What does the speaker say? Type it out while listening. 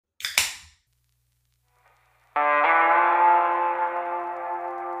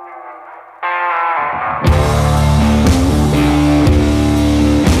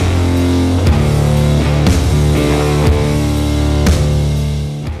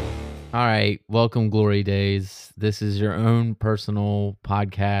All right, welcome Glory Days. This is your own personal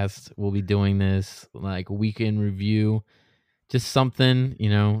podcast. We'll be doing this like weekend review, just something,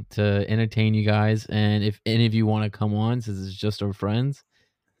 to entertain you guys. And if any of you want to come on, since it's just our friends,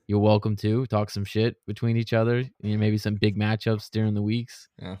 you're welcome to talk some shit between each other. Maybe some big matchups during the weeks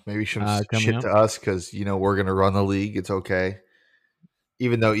Yeah, maybe some coming shit up. to us because we're gonna run the league. It's okay,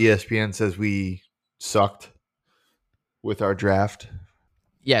 even though ESPN says we sucked with our draft.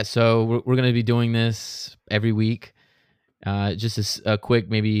 Yeah, so we're going to be doing this every week. Just a quick,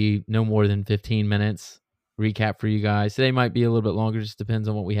 maybe no more than 15 minutes recap for you guys. Today might be a little bit longer, just depends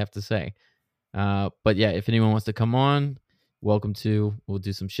on what we have to say. But yeah, if anyone wants to come on, welcome to. We'll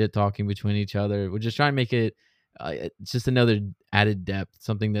do some shit talking between each other. We're just trying to make it it's just another added depth,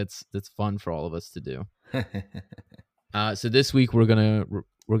 something that's fun for all of us to do. So this week we're gonna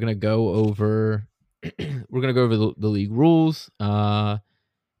go over the league rules.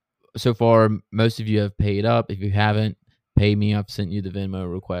 So far, most of you have paid up. If you haven't, pay me. I've sent you the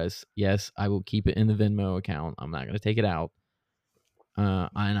Venmo request. Yes, I will keep it in the Venmo account. I'm not gonna take it out. And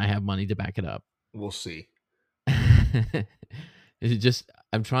I have money to back it up. We'll see. It's just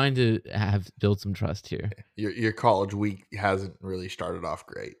I'm trying to have build some trust here. Your college week hasn't really started off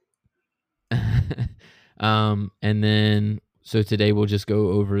great. And then so today we'll just go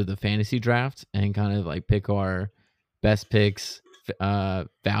over the fantasy draft and kind of like pick our best picks,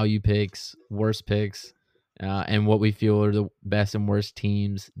 value picks, worst picks, and what we feel are the best and worst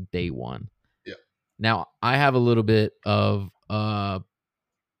teams day one. Yeah. Now I have a little bit of a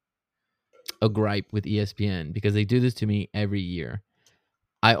gripe with ESPN because they do this to me every year.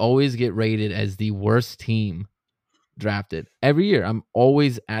 I always get rated as the worst team drafted every year. I'm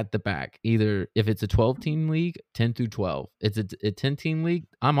always at the back. Either if it's a 12 team league, 10 through 12. It's a 10 team league,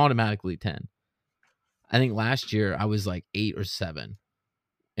 I'm automatically 10. I think last year I was like 8 or 7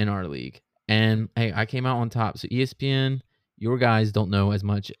 in our league. And hey, I came out on top. So ESPN, your guys don't know as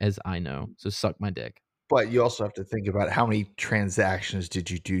much as I know. So suck my dick. But you also have to think about how many transactions did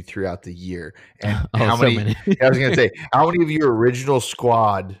you do throughout the year, and Oh, how so many. many. I was gonna say, how many of your original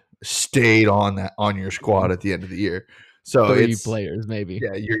squad stayed on your squad at the end of the year? So 3 it's players maybe.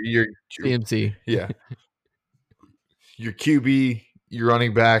 yeah, your CMC. yeah, your QB, your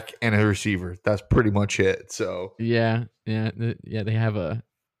running back, and a receiver. That's pretty much it. So Yeah, they have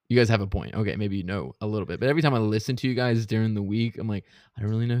you guys have a point. Okay, maybe you know a little bit. But every time I listen to you guys during the week, I'm like, I don't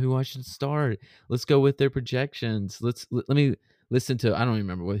really know who I should start. Let's go with their projections. Let me listen to I don't even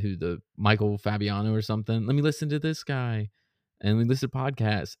remember who the Michael Fabiano or something. Let me listen to this guy. And we listen to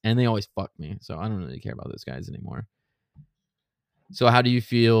podcasts and they always fuck me. So I don't really care about those guys anymore. So how do you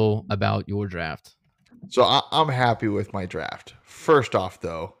feel about your draft? So I'm happy with my draft. First off,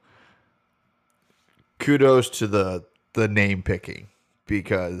 though, kudos to the name picking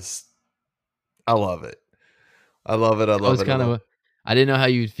because I love it. I love it. I I love was it. I kind love of I didn't know how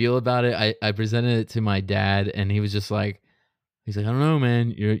you'd feel about it. I presented it to my dad and he was just like, he's like, I don't know,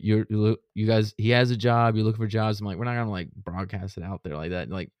 man. You guys. He has a job. You're looking for jobs. I'm like, we're not gonna like broadcast it out there like that.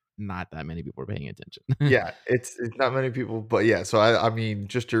 Like, not that many people are paying attention. Yeah, it's not many people, but yeah. So I mean,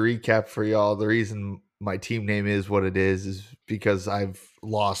 just to recap for y'all, the reason my team name is what it is because I've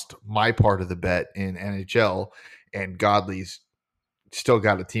lost my part of the bet in NHL, and Godley's still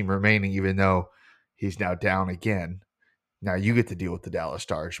got a team remaining, even though he's now down again. Now you get to deal with the Dallas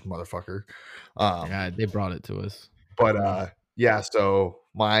Stars, motherfucker. Yeah, they brought it to us. But yeah, so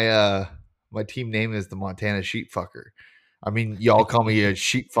my team name is the Montana Sheepfucker. I mean, y'all call me a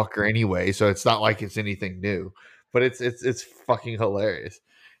sheepfucker anyway, so it's not like it's anything new. But it's fucking hilarious.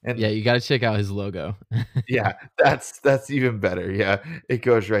 Yeah, And you got to check out his logo. yeah, that's even better. Yeah, it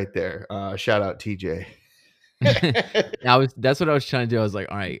goes right there. Shout out TJ. That's what I was trying to do. I was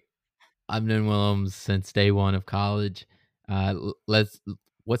like, all right, I've known Willems since day one of college. Let's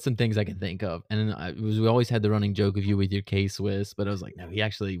what's some things I can think of? And then we always had the running joke of you with your K Swiss, but I was like, no, he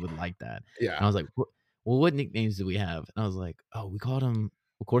actually would like that. And Yeah. I was like, well, what nicknames do we have? And I was like, oh, we called him,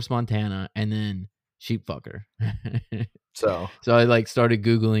 of course, Montana, and then Sheepfucker. So So I like started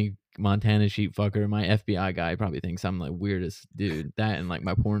Googling Montana Sheepfucker. My FBI guy probably thinks I'm like weirdest dude. That and like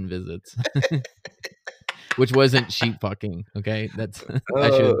my porn visits. Which wasn't sheep fucking. Okay, that's I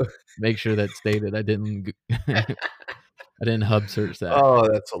uh, should make sure that's stated. I didn't I didn't hub search that. oh,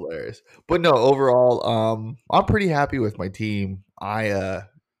 that's hilarious. But no, overall, I'm pretty happy with my team. I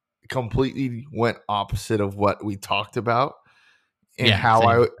completely went opposite of what we talked about and Yeah,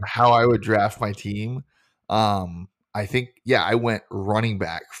 same. how I would draft my team. I think I went running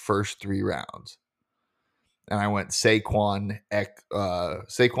back first 3 rounds, and I went Saquon,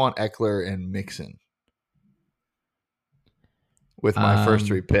 Eckler, and Mixon. with my first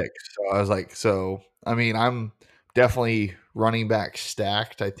 3 Um, picks. So I was like, I mean, I'm definitely running back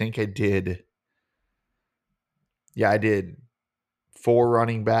stacked. I think I did 4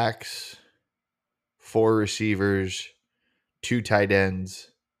 running backs, 4 receivers, 2 tight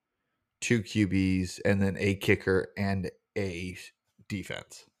ends, 2 QBs, and then a kicker and a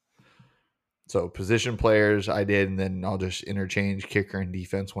defense. So position players I did, and then I'll just interchange kicker and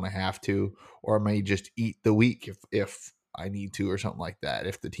defense when I have to, or I may just eat the week if I need to, or something like that.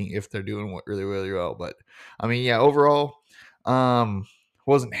 If they're doing really really well, but I mean, yeah, overall,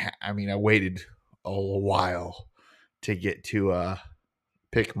 wasn't. I mean, I waited a while to get to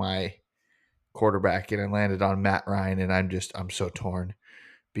pick my quarterback, and I landed on Matt Ryan, and I'm so torn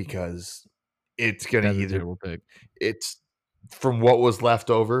because it's gonna that's a either terrible pick. it's from what was left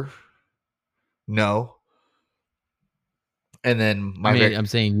over, no, and then I my mean, very I'm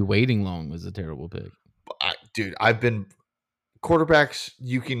saying you waiting long was a terrible pick. dude, I've been quarterbacks.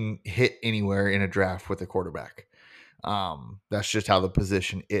 You can hit anywhere in a draft with a quarterback. That's just how the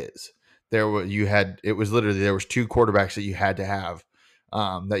position is. It was literally there was 2 quarterbacks that you had to have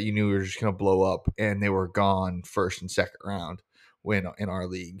that you knew were just going to blow up, and they were gone first and second round when in our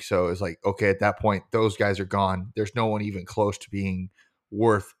league. So it's like, okay, at that point, those guys are gone. There's no one even close to being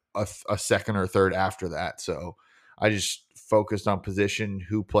worth a second or third after that. So I just focused on position,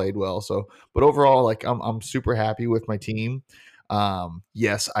 who played well. So, but overall, like I'm super happy with my team.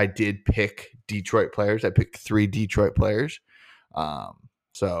 Yes, I did pick Detroit players. I picked 3 Detroit players.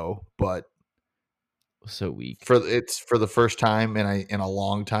 But So weak. for the first time in a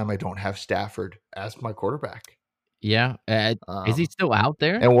long time, I don't have Stafford as my quarterback. Yeah. Is he Um, still out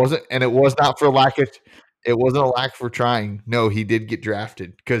there? and it was not for lack of it wasn't a lack for trying. No, he did get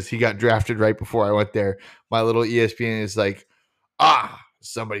drafted because he got drafted right before I went there. My little ESPN is like,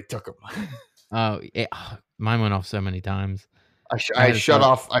 somebody took him. Oh, mine went off so many times. I I had to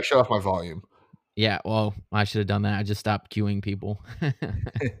start. shut off my volume. Yeah, well, I should have done that. I just stopped queuing people. I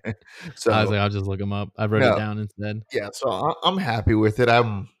was So like, I'll just look them up. I wrote it no, down instead. yeah. So I'm happy with it.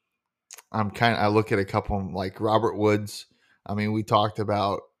 I look at a couple like Robert Woods. I mean, we talked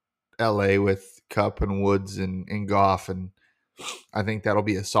about LA with Cup and Woods and Goff, and I think that'll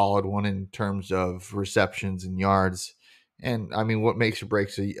be a solid one in terms of receptions and yards. And I mean, what makes or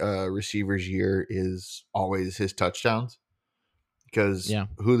breaks a receiver's year is always his touchdowns, because Yeah,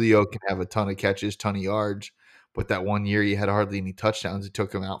 Julio can have a ton of catches, ton of yards, but that one year he had hardly any touchdowns. It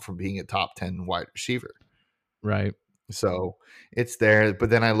took him out from being a top 10 wide receiver. right. So it's there. But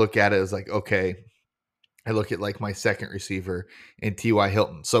then I look at it as like, okay, I look at like my second receiver in T.Y.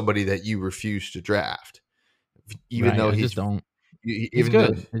 Hilton, somebody that you refuse to draft, even Right. though I just don't. He's even though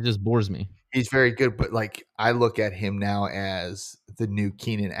good. It just bores me. he's very good. But like I look at him now as the new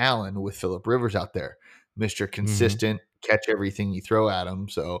Keenan Allen with Phillip Rivers out there, Mister Hmm. Consistent, catch everything you throw at him.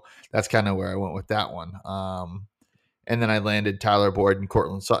 So that's kind of where I went with that one. And then I landed Tyler Boyd and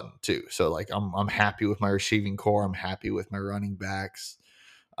Cortland Sutton too. So like I'm happy with my receiving core. I'm happy with my running backs.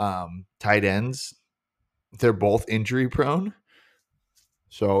 Tight ends, they're both injury prone.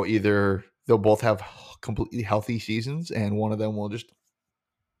 So either they'll both have completely healthy seasons and one of them will just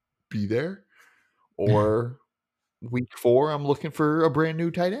be there, or week 4 I'm looking for a brand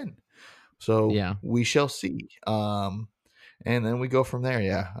new tight end. So Yeah. we shall see. And then we go from there.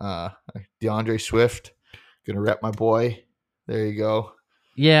 Yeah. DeAndre Swift, gonna rep my boy. There you go.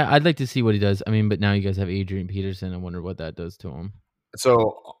 Yeah, I'd like to see what he does. I mean, but now you guys have Adrian Peterson. I wonder what that does to him.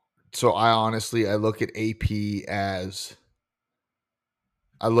 So I honestly I look at AP as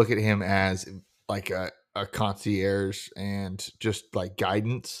I look at him as like a concierge and just like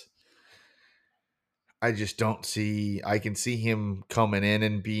guidance. I just don't see. I can see him coming in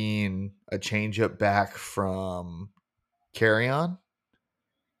and being a changeup back from Carry On,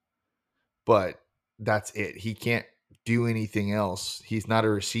 but that's it. He can't do anything else. He's not a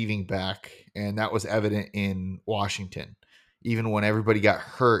receiving back, and that was evident in Washington. Even when everybody got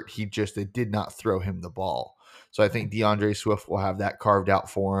hurt, they did not throw him the ball. So I think DeAndre Swift will have that carved out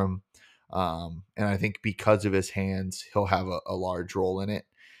for him, and I think because of his hands, he'll have a large role in it.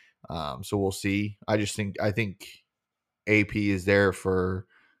 So we'll see. I think AP is there for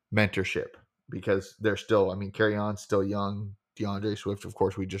mentorship because they're still. I mean, Carry On's still young. DeAndre Swift, of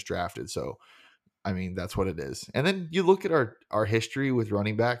course, we just drafted, so I mean, that's what it is. And then you look at our history with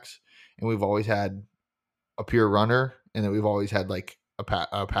running backs, and we've always had a pure runner, and then we've always had like a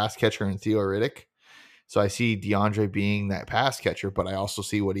pass catcher in Theo Riddick. So I see DeAndre being that pass catcher, but I also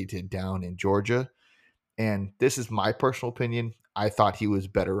see what he did down in Georgia. And this is my personal opinion. I thought he was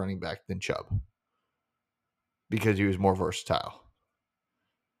better running back than Chubb because he was more versatile.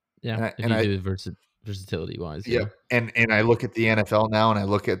 Yeah, And I, if and you I do versus. versatility wise. Yeah. Yep. And I look at the NFL now, and I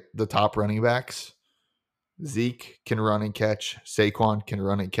look at the top running backs. Zeke can run and catch. Saquon can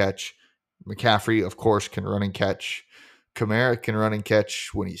run and catch. McCaffrey, of course, can run and catch. Kamara can run and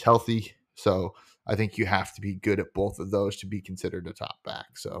catch when he's healthy. So I think you have to be good at both of those to be considered a top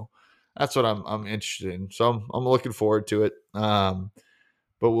back. So that's what I'm interested in. So I'm looking forward to it.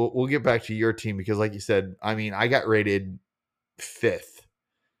 But we'll get back to your team because, like you said, I mean, I got rated 5th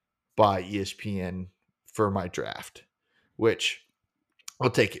by ESPN for my draft, which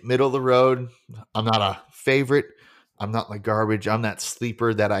I'll take it. Middle of the road. I'm not a favorite. I'm not like garbage. I'm that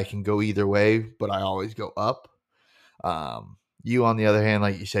sleeper that I can go either way, but I always go up. You, on the other hand,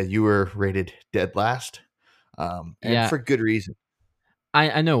 like you said, you were rated dead last, and Yeah. for good reason.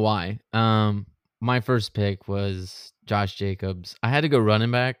 I know why. My first pick was Josh Jacobs. I had to go running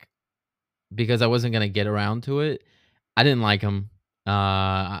back because I wasn't gonna get around to it. I didn't like him.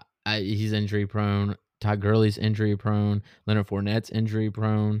 He's injury prone. Todd Gurley's injury prone. Leonard Fournette's injury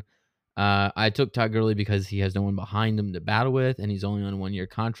prone. I took Todd Gurley because he has no one behind him to battle with, and he's only on a 1-year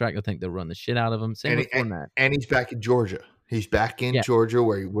contract. I think they'll run the shit out of him. Same with Fournette. And he's back in Georgia. He's back in Yeah, Georgia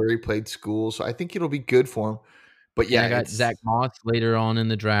where he played school. So I think it'll be good for him. But and yeah, I got it's Zach Moss later on in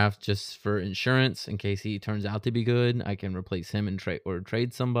the draft just for insurance in case he turns out to be good. I can replace him and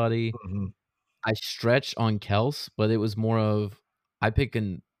trade somebody. mhm. I stretched on Kels, but it was more of I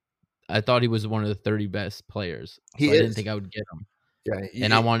thought he was one of the 30 best players, He so I didn't is. think I would get him. Yeah,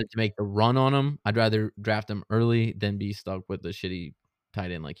 And I wanted to make the run on him. I'd rather draft him early than be stuck with the shitty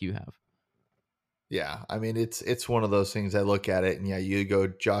tight end like you have. yeah. I mean, it's one of those things. I look at it, and yeah, you go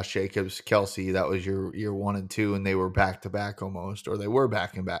Josh Jacobs, Kelsey. That was your 1 and 2, and they were back to back almost, or they were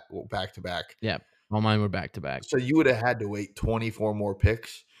back to back. Yeah, all mine were back to back. So you would have had to wait 24 more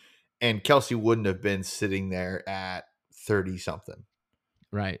picks, and Kelsey wouldn't have been sitting there at 30 something.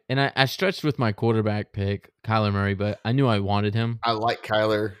 Right. And I stretched with my quarterback pick, Kyler Murray, but I knew I wanted him. I like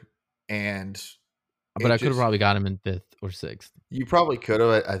Kyler, and But I could have probably got him in 5th or 6th. you probably could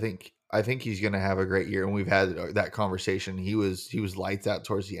have. I think he's going to have a great year, and we've had that conversation. He was lights out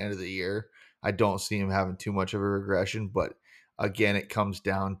towards the end of the year. I don't see him having too much of a regression, but again, it comes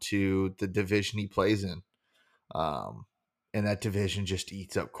down to the division he plays in. And that division just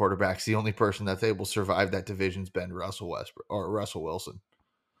eats up quarterbacks. The only person that's able to survive that division's been Russell Westbrook or Russell Wilson.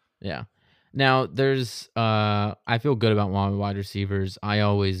 Yeah. Now there's I feel good about my wide receivers. I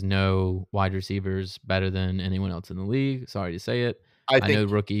always know wide receivers better than anyone else in the league. Sorry to say it. I know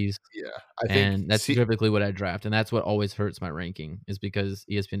rookies. Yeah, I think And that's typically what I draft. And that's what always hurts my ranking is because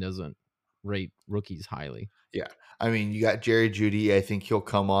ESPN doesn't rate rookies highly. Yeah. I mean, you got Jerry Jeudy. I think he'll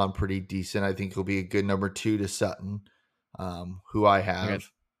come on pretty decent. I think he'll be a good number 2 to Sutton, who I have.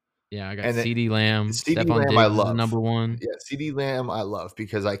 I got CeeDee Lamb. CeeDee Stephon Lamb Diggs I is the love. number 1. Yeah, CeeDee Lamb I love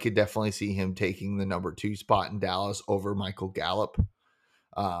because I could definitely see him taking the number 2 spot in Dallas over Michael Gallup.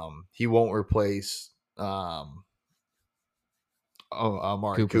 He won't replace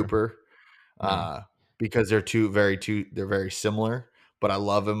Amari Cooper because they're very similar. But I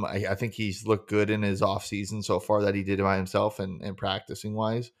love him. I think he's looked good in his offseason so far that he did it by himself and practicing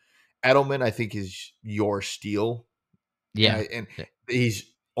wise. Edelman, I think, is your steal. Yeah. And he's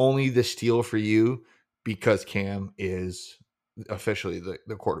only the steal for you because Cam is officially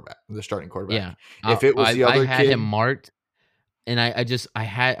the quarterback, the starting quarterback. Yeah. If it was the other I had kid, him marked, and I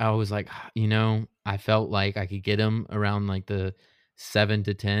was like, I felt like I could get him around like the 7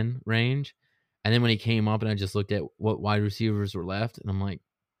 to 10 range. And then when he came up and I just looked at what wide receivers were left, and I'm like,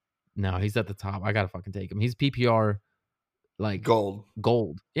 no, he's at the top. I gotta fucking take him. He's PPR like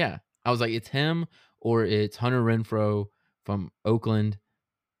gold. Yeah. I was like, it's him or it's Hunter Renfrow from Oakland.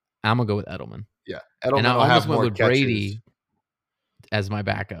 I'm gonna go with Edelman. Yeah. Edelman and I will almost have went more with catches. Brady as my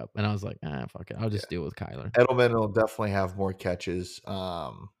backup. And I was like, fuck it. I'll just deal with Kyler. Edelman will definitely have more catches.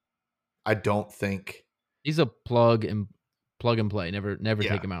 I don't think he's a plug and play. Never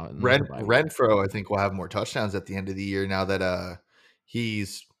take him out. Renfrow, I think, will have more touchdowns at the end of the year now that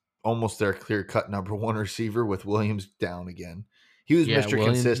he's almost their clear cut number 1 receiver with Williams down again. He was Mr.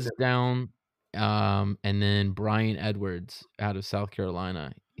 Williams Consistent. Is down. And then Brian Edwards out of South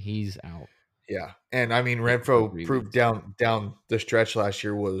Carolina, he's out. Yeah, and I mean Renfrow proved down the stretch last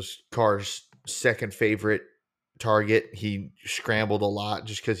year was Carr's second favorite target. He scrambled a lot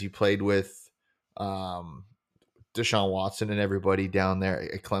just because he played with Deshaun Watson and everybody down there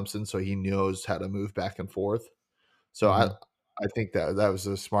at Clemson, so he knows how to move back and forth. So I think that was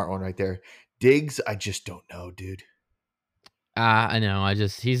a smart one right there. Diggs, I just don't know, dude. I know.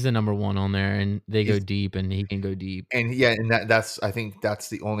 He's the number 1 on there, and they go deep, and he can go deep. And yeah, and I think that's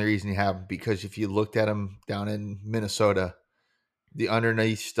the only reason you have him, because if you looked at him down in Minnesota, the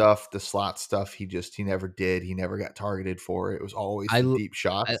underneath stuff, the slot stuff, he never did. He never got targeted for it. It was always I the l deep I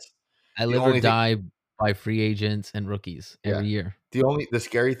shots. I The live or only thing, die by free agents and rookies yeah. every year The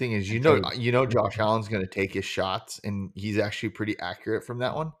scary thing is, and trades. Josh Allen's going to take his shots, and he's actually pretty accurate from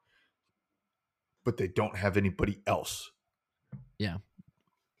that one. But they don't have anybody else. Yeah.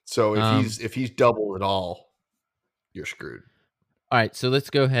 So Um, if he's double at all, you're screwed. all right, so let's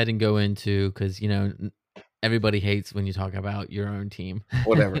go ahead and go into because everybody hates when you talk about your own team.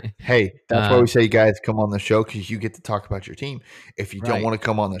 Whatever. Hey, that's why uh, we say, guys, come on the show, because you get to talk about your team. If you don't right. want to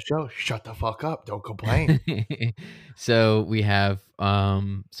come on the show, shut the fuck up. Don't complain. So we have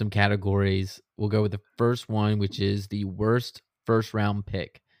some categories. We'll go with the first one, which is the worst first round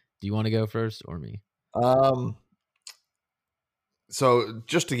pick. Do you want to go first or me? Um, so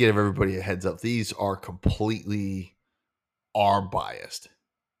just to give everybody a heads up, these are completely are biased.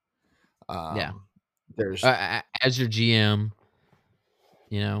 Yeah. There's As your GM,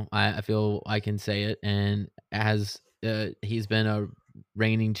 I feel I can say it, and as he's been a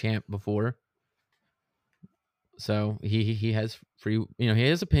reigning champ before, so he has free. He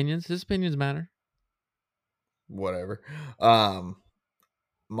has opinions. His opinions matter. whatever.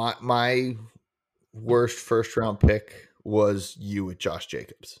 My worst first round pick was you with Josh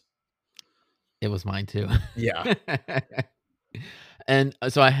Jacobs. It was mine too. Yeah, And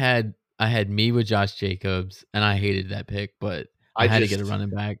so I had me with Josh Jacobs, and I hated that pick, but I had to get a running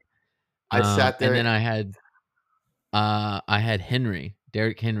back. I sat And there then I had Henry,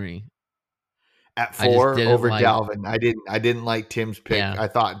 Derrick Henry. at I just 4 didn't over like. Dalvin. I didn't like Tim's pick. Yeah,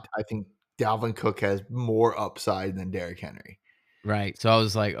 I think Dalvin Cook has more upside than Derrick Henry. right. So I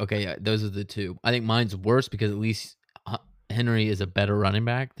was like, okay, yeah, those are the two. I think mine's worse because at least Henry is a better running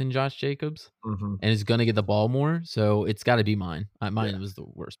back than Josh Jacobs, Mm-hmm. and is going to get the ball more. So it's got to be mine. Yeah, Mine was the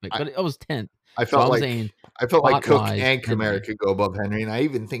worst pick, I, but it was 10th. I So felt I'm like saying spot Cook wise, and Kamara Henry. could go above Henry, and I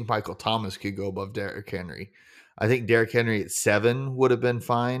even think Michael Thomas could go above Derrick Henry. I think Derrick Henry at 7 would have been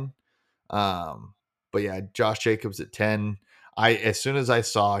fine. But yeah, Josh Jacobs at 10. As soon as I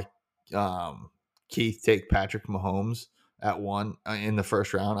saw Keith take Patrick Mahomes at 1 in the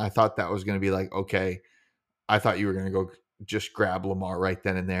first round, I thought that was going to be like, okay, I thought you were going to go just grab Lamar right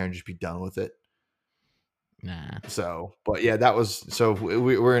then and there and just be done with it. Nah. So, but yeah, that was so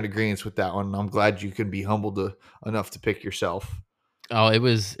we're in agreement with that one. I'm glad you can be humbled enough to pick yourself. Oh, it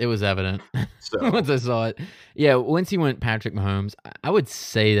was evident So, once I saw it. Yeah, once he went Patrick Mahomes, I would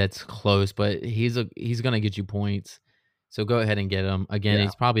say that's close, but he's gonna get you points. So go ahead and get him. Again, yeah,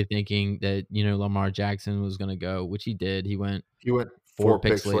 he's probably thinking that, Lamar Jackson was gonna go, which he did. He went he went 4 4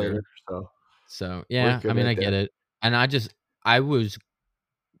 picks picks later. later. So, So, we're yeah, I good mean, right I there. get it. And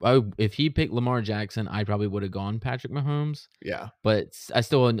if he picked Lamar Jackson, I probably would have gone Patrick Mahomes. Yeah. But I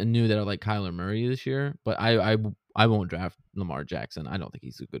still knew that I like Kyler Murray this year. But I won't draft Lamar Jackson. I don't think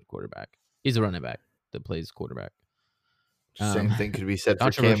he's a good quarterback. He's a running back that plays quarterback. Same thing could be said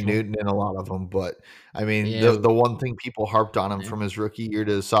for Cam Controversial. Newton and a lot of them, but I mean, Yeah, the one thing people harped on him yeah, from his rookie year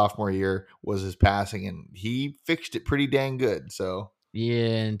to his sophomore year was his passing, and he fixed it pretty dang good. So,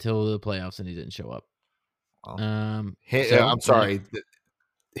 yeah. Until the playoffs, and he didn't show up. well, So I'm sorry,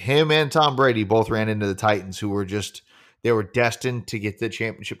 him and Tom Brady both ran into the Titans, who were they were destined to get the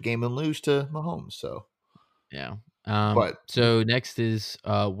championship game and lose to Mahomes. So, yeah. but So next is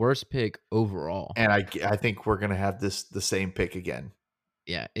worst pick overall. and I think we're gonna have the same pick again.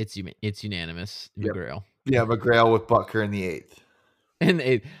 Yeah, it's unanimous. Yep. McGrail. Yeah, McGrail with Butker in the 8th.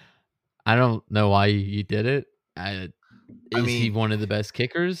 And I don't know why you did it. Is he mean, one of the best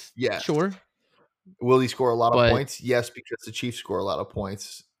kickers? yes. Sure. Will he score a lot of But points? Yes, because the Chiefs score a lot of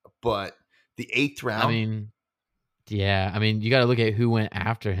points. But the 8th I round, mean, yeah, I mean, you got to look at who went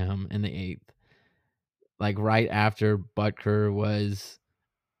after him in the 8th. Like right after Butker was,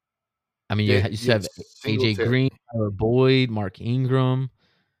 I mean, you still have AJ Singletary. Green, Tyler Boyd, Mark Ingram,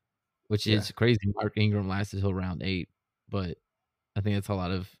 which Yeah. is crazy. Mark Ingram lasted till round 8, but I think that's a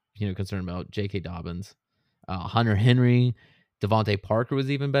lot of concern about J.K. Dobbins, Hunter Henry, Devontae Parker was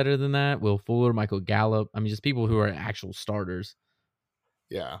even better than that. Will Fuller, Michael Gallup. I mean, just people who are actual starters.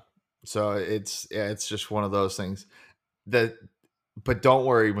 Yeah. So it's just one of those things that. But don't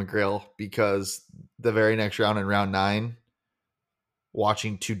worry, McGrail, because the very next round in round 9,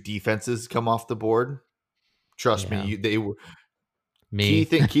 watching 2 defenses come off the board. Trust me, they were. Me.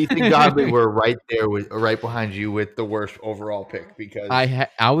 Keith and Godwin were right there right behind you with the worst overall pick, because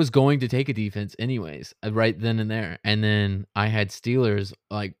I was going to take a defense anyways, right then and there, and then I had Steelers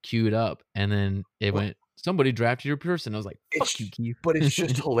like queued up, and then it went. Somebody drafted your person. I was like, "Fuck you, Keith." But it's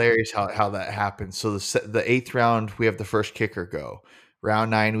just hilarious how that happens. So the 8th round, we have the first kicker go.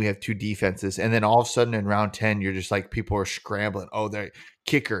 Round 9, we have 2 defenses. And then all of a sudden in round 10, you're just like, people are scrambling. Oh, they're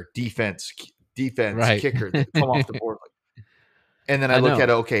kicker, defense, Right. kicker, come off the board. And then I I look at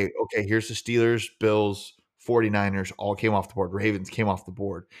know. it, okay, here's the Steelers, Bills, 49ers all came off the board. Ravens came off the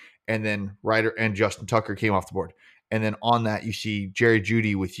board. And then Ryder and Justin Tucker came off the board. And then on that, you see Jerry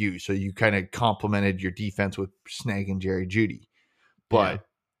Jeudy with you. So you kind of complemented your defense with snagging Jerry Jeudy. Yeah. But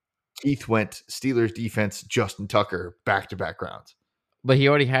Keith went Steelers defense, Justin Tucker, back-to-back rounds. But he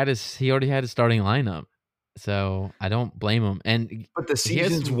already had his starting lineup. So I don't blame him. And But the he has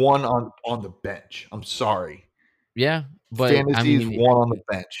season's some, won on the bench. I'm sorry. yeah, but I Fantasy's mean, won on the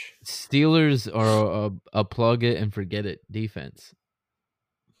bench. Steelers are a plug it and forget it defense.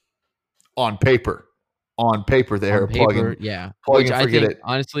 On paper. They're On paper, plug yeah. and Which I forget think, it.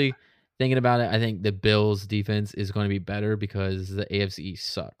 honestly, thinking about it, I think the Bills' defense is going to be better because the AFC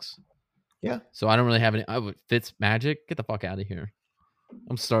East sucks. Yeah. So I don't really have any. Fitz Magic, get the fuck out of here.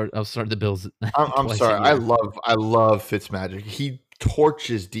 I'll start the Bills. I'm twice sorry. a year. I love Fitzmagic. He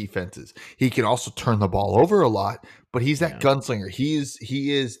torches defenses. He can also turn the ball over a lot, but he's that gunslinger. He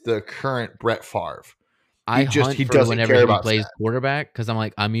is the current Brett Favre. I He hunt for doesn't whenever care he about plays stats. quarterback because I'm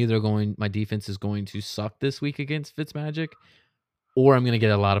like, my defense is going to suck this week against Fitzmagic, or I'm going to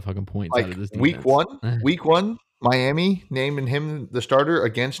get a lot of fucking points out Like of this defense. week one, Miami naming him the starter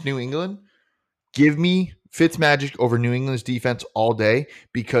against New England. Give me Fitzmagic over New England's defense all day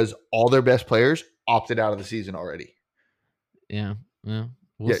because all their best players opted out of the season already. Yeah.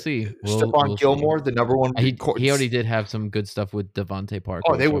 We'll see. Stephon Gilmore, see. the number one. He already did have some good stuff with Devontae Parker.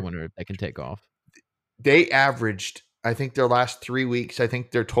 Oh, I wonder if that can take off. They averaged, I think their last 3 weeks, I think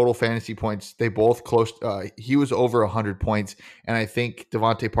their total fantasy points, they both close. He was over 100 points, and I think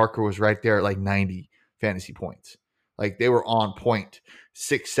Devontae Parker was right there at like 90 fantasy points. Like they were on point.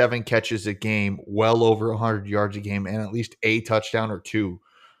 6-7 catches a game, well over 100 yards a game, and at least a touchdown or 2.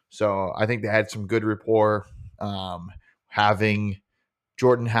 So I think they had some good rapport. Having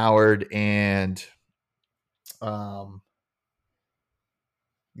Jordan Howard and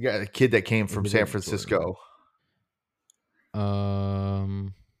the kid that came from San Francisco.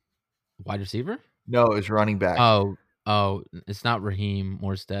 Wide receiver? No, it was running back. Oh, it's not Raheem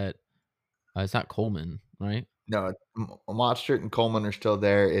Morstead. It's not Coleman, right? No, Mostert and Coleman are still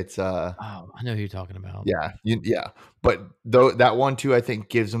there. It's I know who you're talking about. Yeah. But though that one too, I think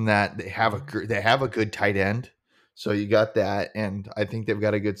gives them that they have a good tight end. So you got that, and I think they've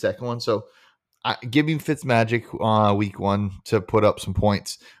got a good second one. So give me Fitzmagic week 1 to put up some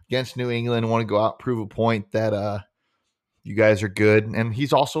points against New England. Want to go out, prove a point that you guys are good, and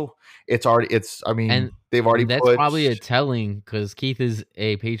he's also. They've already. That's probably a telling because Keith is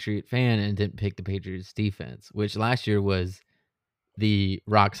a Patriot fan and didn't pick the Patriots defense, which last year was the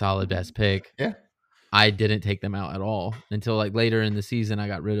rock solid best pick. Yeah, I didn't take them out at all until like later in the season. I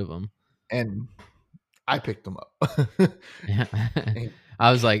got rid of them, and I picked them up.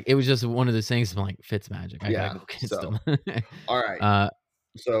 I was like, it was just one of those things. I'm like, Fitzmagic. I gotta go against them. All right.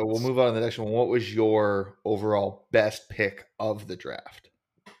 So we'll move on to the next one. What was your overall best pick of the draft?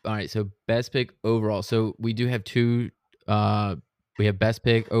 All right. So best pick overall. So we do have two. We have best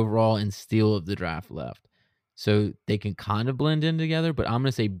pick overall and steal of the draft left. So they can kind of blend in together, but I'm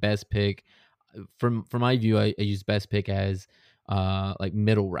gonna say best pick. From my view, I use best pick as like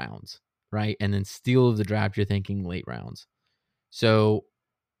middle rounds, right? And then steal of the draft, you're thinking late rounds. So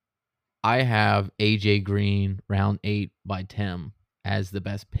I have AJ Green round 8 by Tim as the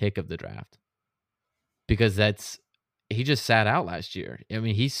best pick of the draft because he just sat out last year. I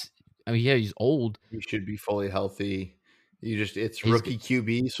mean, he's old. He should be fully healthy. It's rookie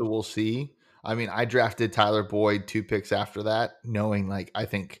QB, so we'll see. I mean, I drafted Tyler Boyd 2 picks after that, knowing like I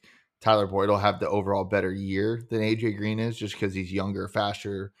think Tyler Boyd will have the overall better year than AJ Green is, just because he's younger,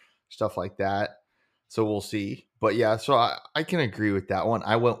 faster, stuff like that. So we'll see. But yeah, so I can agree with that one.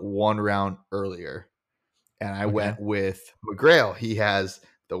 I went 1 round earlier, and I went with McGrail. He has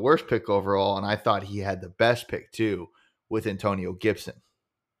the worst pick overall, and I thought he had the best pick too with Antonio Gibson.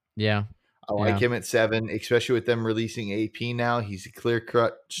 Yeah. I like him at 7, especially with them releasing AP now. He's a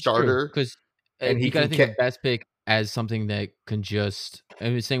clear-cut starter. Because you got to think of best pick as something that can just –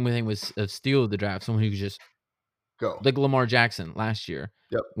 the same thing with steal of the draft, someone who could just go. Like Lamar Jackson last year.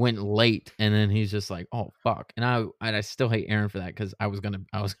 Yep. Went late, and then he's just like, oh, fuck. And I still hate Aaron for that because I was gonna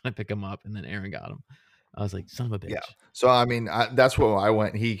pick him up, and then Aaron got him. I was like, son of a bitch. Yeah. So, I mean, that's what I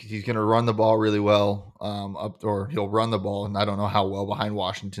went. He's going to run the ball really well or he'll run the ball, and I don't know how well behind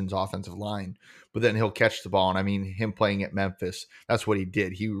Washington's offensive line, but then he'll catch the ball. And, I mean, him playing at Memphis, that's what he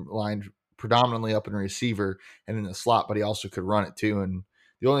did. He lined predominantly up in receiver and in the slot, but he also could run it too. And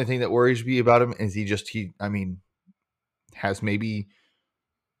the only thing that worries me about him is he has maybe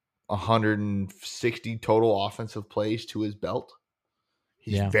 160 total offensive plays to his belt.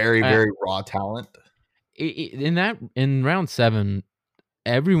 He's Yeah. very, very raw talent. In round 7,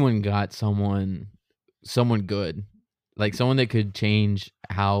 everyone got someone good, like someone that could change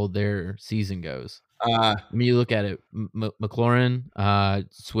how their season goes. I mean, you look at it: McLaurin,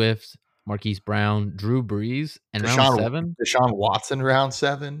 Swift, Marquise Brown, Drew Brees, and round 7, Deshaun Watson, round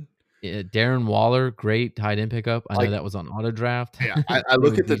 7. Darren Waller, great tight end pickup. I know that was on auto draft. Yeah, I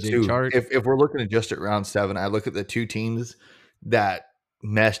look at the DJ two. Chark. If we're looking at just at round 7, I look at the two teams that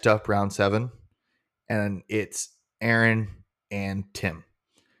messed up round 7, and it's Aaron and Tim.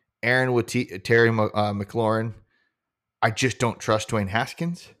 Aaron with Terry McLaurin. I just don't trust Dwayne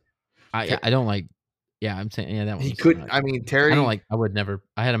Haskins. I don't like. Yeah, I'm saying that one. He couldn't. I mean, Terry. I don't like. I would never.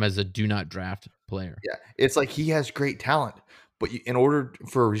 I had him as a do not draft player. Yeah, it's like he has great talent, but in order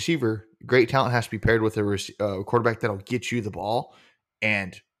for a receiver, great talent has to be paired with a quarterback that'll get you the ball.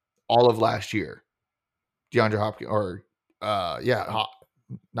 And all of last year, DeAndre Hopkins, or Terry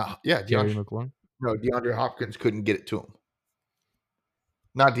McLaurin. No, DeAndre Hopkins couldn't get it to him.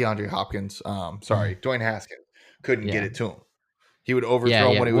 Not DeAndre Hopkins. Sorry, Dwayne Haskins couldn't get it to him. He would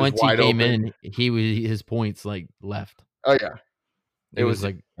overthrow him when he was wide open. Once he came in, his points like left. Oh yeah, it was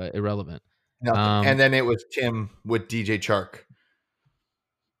like irrelevant. And then it was Tim with DJ Chark.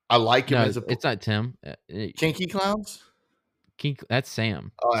 I like him as a. It's not Tim. Kinky Clowns. That's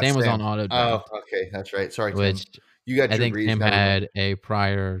Sam. Oh, Sam was on auto draft. Oh, okay, that's right. Sorry, Tim. Which you got. I think Tim had a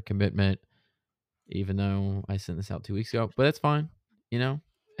prior commitment, even though I sent this out 2 weeks ago. But that's fine. You know,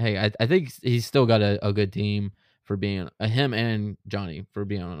 hey, I think he's still got a good team for being him and Johnny for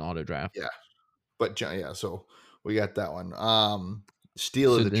being on an auto draft. Yeah, but so we got that one.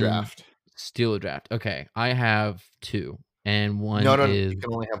 Steal of the draft. Steal of draft. Okay, I have 2, and one No, is you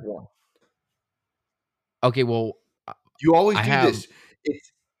can only have 1. Okay, well, you always do this.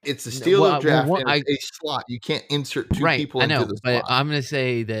 It's a steal of draft and a slot. You can't insert 2 people into the slot. But I'm gonna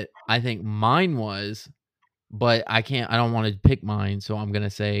say that I think mine was. But I can't. I don't want to pick mine, so I'm gonna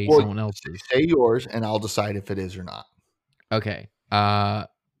say someone else's. Say yours, and I'll decide if it is or not. Okay. It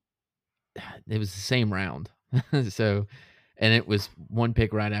was the same round, so, and it was one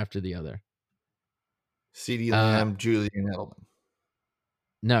pick right after the other. CeeDee Lamb, Julian Edelman.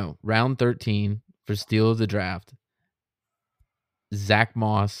 No, round 13 for steal of the draft. Zach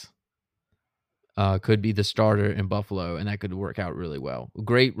Moss could be the starter in Buffalo, and that could work out really well.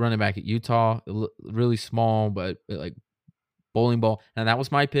 Great running back at Utah, really small, but like bowling ball. And that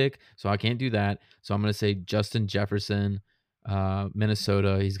was my pick, so I can't do that. So I'm going to say Justin Jefferson,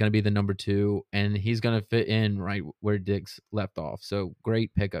 Minnesota. He's going to be the number 2, and he's going to fit in right where Diggs left off. So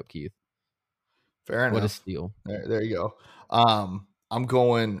great pickup, Keith. Fair enough. What a steal. There you go. I'm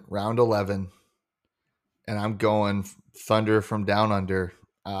going round 11, and I'm going Thunder from Down Under,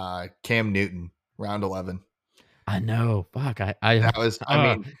 Cam Newton. Round 11. I know. Fuck. That was.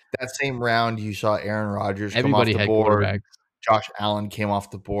 I mean, that same round you saw Aaron Rodgers come off the board. Josh Allen came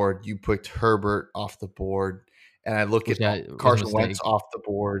off the board. You picked Herbert off the board, and I look at Carson Wentz off the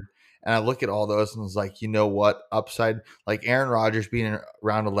board, and I look at all those and was like, you know what? Upside, like Aaron Rodgers being in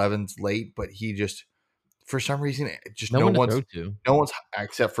round 11's late, but he just for some reason just no one's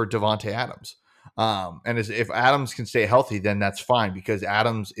except for Devontae Adams. And if Adams can stay healthy, then that's fine because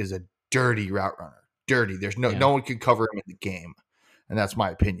Adams is a dirty route runner. Dirty. There's no one can cover him in the game. And that's my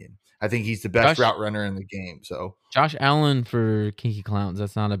opinion. I think he's the best route runner in the game. So Josh Allen for Kinky Clowns,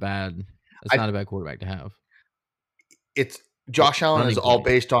 that's not a bad quarterback to have. It's Josh Allen is all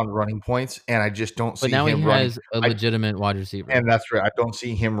based on running points, and I just don't see him running. But now he has a legitimate wide receiver. And that's right. I don't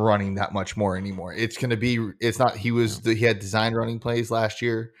see him running that much more anymore. He had designed running plays last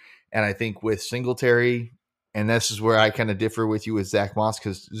year. And I think with Singletary, and this is where I kind of differ with you with Zach Moss,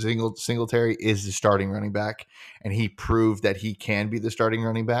 because Singletary is the starting running back, and he proved that he can be the starting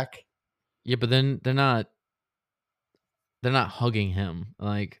running back. Yeah, but then they're not hugging him. So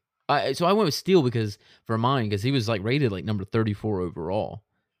I went with Steele because he was like rated like number 34 overall,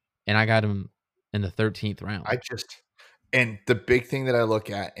 and I got him in the 13th round. And the big thing that I look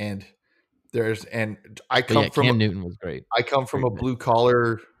at, Cam Newton was great. I come from a blue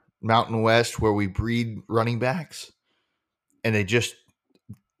collar Mountain West where we breed running backs, and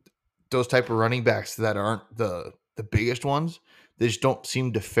those type of running backs that aren't the biggest ones, they just don't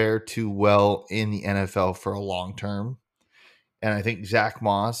seem to fare too well in the NFL for a long term. And I think Zach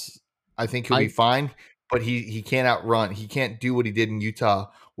Moss, I think he'll be fine, but he can't outrun. He can't do what he did in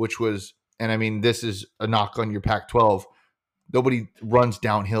Utah, which was, and I mean, this is a knock on your Pac-12. Nobody runs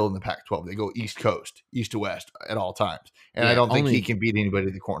downhill in the Pac-12. They go east to west at all times. And I don't think he can beat anybody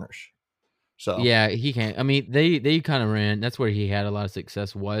at the corners. So Yeah, he can't. I mean, they kind of ran. That's where he had a lot of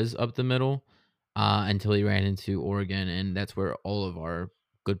success was up the middle, until he ran into Oregon, and that's where all of our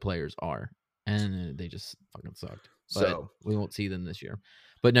good players are, and they just fucking sucked. But so we won't see them this year.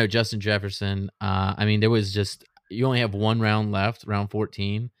 But no, Justin Jefferson. I mean, there was just you only have one round left, round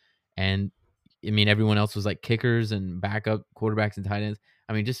 14, and I mean everyone else was like kickers and backup quarterbacks and tight ends.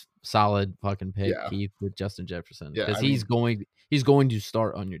 I mean, just solid fucking pick, yeah, Keith, with Justin Jefferson yeah. because I mean, he's going to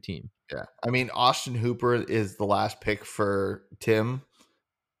start on your team. yeah. I mean, Austin Hooper is the last pick for Tim.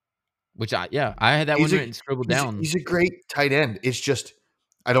 Which I had that one He's a written scribbled down. he's a great tight end. It's just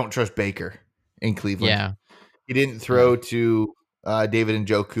I don't trust Baker in Cleveland. Yeah, He didn't no, throw to David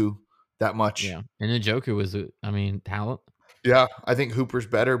Njoku that much. yeah, and then Joker was I mean, talent. Yeah, I think Hooper's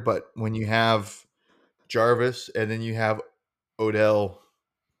better, but when you have Jarvis and then you have Odell,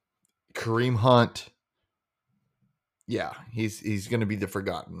 Kareem Hunt, yeah, he's going to be the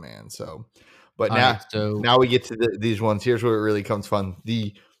forgotten man. So, but Alright, so now we get to these ones. Here's where it really comes fun.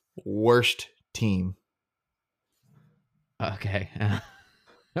 The worst team. okay.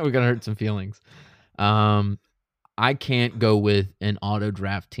 We're gonna hurt some feelings. Um, I can't go with an auto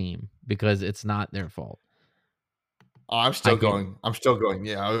draft team because it's not their fault. Oh, I'm still I can't going. I'm still going.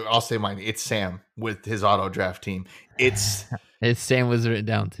 Yeah, I'll say mine. It's Sam with his auto draft team. It's His Sam was written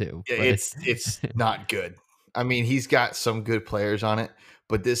down too, but it's not good. I mean, he's got some good players on it,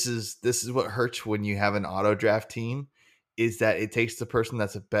 but this is what hurts when you have an auto draft team is that it takes the person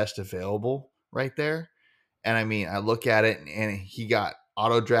that's the best available right there. And I mean, I look at it and he got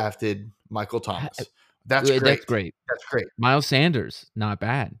auto drafted Michael Thomas. That's great. that's great. That's great. Miles Sanders, not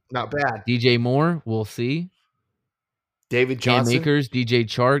bad. Not bad. DJ Moore, we'll see. David Cam Johnson. Akers, DJ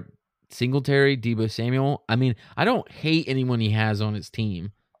Chark, Singletary, Debo Samuel. I mean, I don't hate anyone he has on his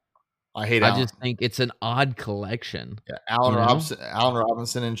team. I hate I Allen. just think it's an odd collection. Yeah, Allen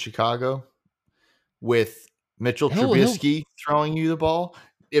Robinson in Chicago with Mitchell Trubisky throwing you the ball.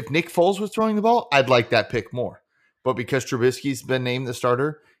 If Nick Foles was throwing the ball, I'd like that pick more. But because Trubisky's been named the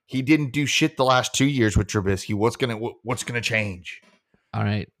starter, he didn't do shit the last 2 years with Trubisky. What's gonna change? All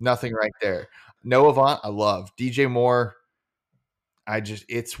right. Nothing right there. Noah Fant, I love. DJ Moore, I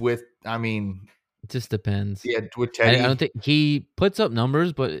mean, It just depends. yeah, with Teddy. I don't think he puts up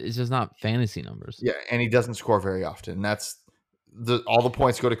numbers, but it's just not fantasy numbers. Yeah, and he doesn't score very often. That's all the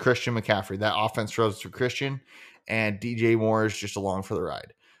points go to Christian McCaffrey. That offense throws to Christian, and DJ Moore is just along for the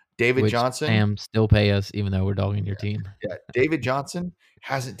ride. David Johnson, Sam, still pay us even though we're dogging your team. Yeah, David Johnson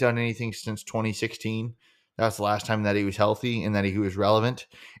hasn't done anything since 2016. That's the last time that he was healthy and that he was relevant.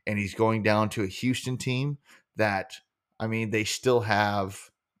 And he's going down to a Houston team that, I mean, they still have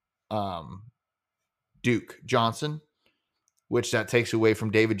Duke Johnson, which that takes away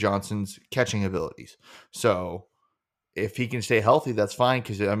from David Johnson's catching abilities. So if he can stay healthy, that's fine.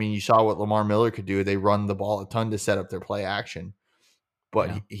 Because, I mean, you saw what Lamar Miller could do. They run the ball a ton to set up their play action. But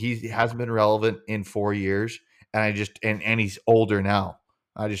Yeah. he hasn't been relevant in 4 years. And I just and he's older now.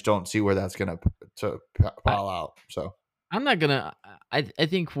 I just don't see where that's going to pile out. So I'm not gonna. I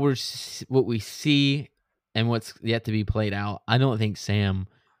think what we see and what's yet to be played out. I don't think Sam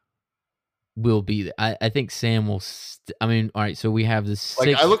will be. I think Sam will. I mean, all right. So we have the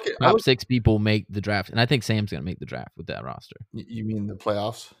top 6 people make the draft, and I think Sam's gonna make the draft with that roster. You mean the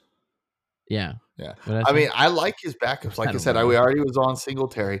playoffs? Yeah. Yeah. I mean, I like his backups. Like I said, we already was on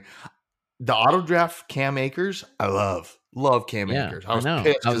Singletary. The auto draft Cam Akers, I love Cam Akers. I was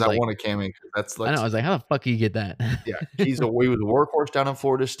pissed because I wanted Cam Akers. I know. I was like, how the fuck do you get that? Yeah, he was a workhorse down in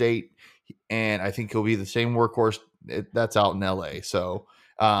Florida State, and I think he'll be the same workhorse that's out in LA. So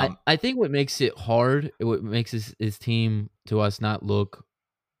I think what makes it hard, what makes his team to us not look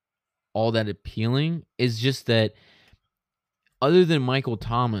all that appealing, is just that other than Michael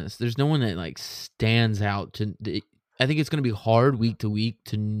Thomas, there's no one that like stands out to. I think it's going to be hard week to week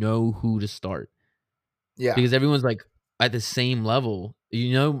to know who to start. Yeah, because everyone's like at the same level.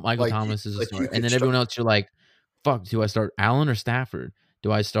 Michael Thomas is a start, and then everyone else, you're like, "Fuck, do I start Allen or Stafford?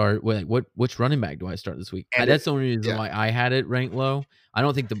 Do I start which running back do I start this week?" And that's the only reason why I had it ranked low. I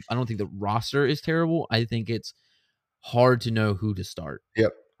don't think the roster is terrible. I think it's hard to know who to start.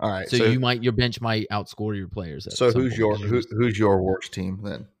 Yep. All right. So your bench might outscore your players. So who's your worst team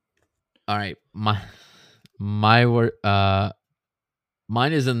then? All right, mine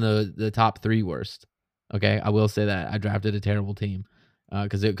is in the top 3 worst. Okay, I will say that I drafted a terrible team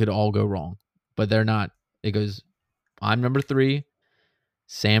because it could all go wrong, but they're not. It goes, I'm number 3,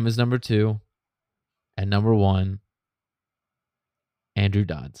 Sam is number 2, and number 1, Andrew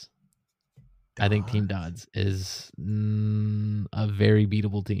Dodds. I think Team Dodds is a very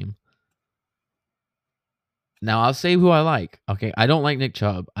beatable team. Now I'll say who I like. Okay, I don't like Nick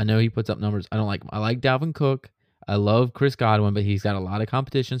Chubb. I know he puts up numbers. I don't like him. I like Dalvin Cook. I love Chris Godwin, but he's got a lot of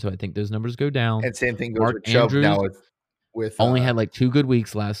competition, so I think those numbers go down. And same thing goes Mark with Chubb Andrews now with only had like 2 good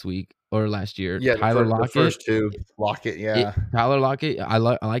weeks last week or last year. yeah, Tyler the Lockett, first two Lockett, yeah. Tyler Lockett, I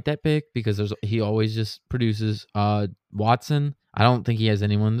like that pick because he always just produces. Watson, I don't think he has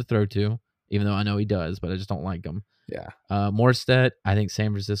anyone to throw to, even though I know he does, but I just don't like him. Yeah. Morstead, I think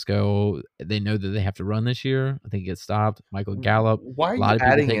San Francisco, they know that they have to run this year. I think he gets stopped. Michael Gallup, Why are a you lot of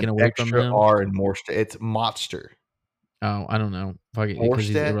people adding taking an away from extra him. R in Morstead? It's Monster. Oh, I don't know. Fuck it, because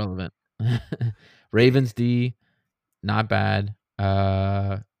he's Morstead? irrelevant. Ravens D, not bad.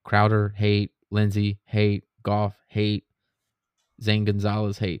 Crowder, hate. Lindsey, hate. Goff, hate. Zane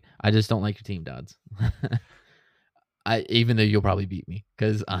Gonzalez, hate. I just don't like your team, Dodds. Even though you'll probably beat me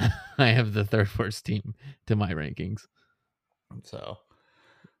because I have the third worst team to my rankings. So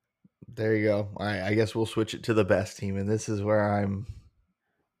there you go. All right, I guess we'll switch it to the best team, and this is where I'm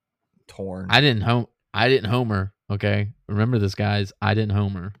torn. I didn't homer. Okay, remember this, guys. I didn't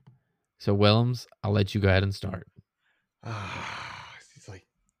homer. So Willems, I'll let you go ahead and start. He's like,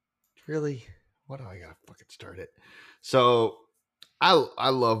 really? What do I got? Fucking start it. So I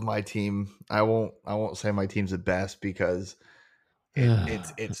love my team. I won't say my team's the best because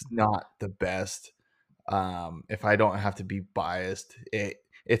it's not the best. If I don't have to be biased,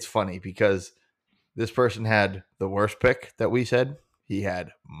 it's funny because this person had the worst pick that we said. He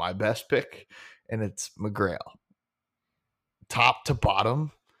had my best pick, and it's McGrail. Top to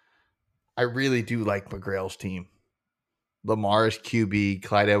bottom, I really do like McGrail's team. Lamar is QB,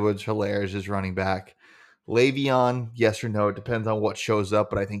 Clyde Edwards-Helaire is running back. Le'Veon, yes or no, it depends on what shows up,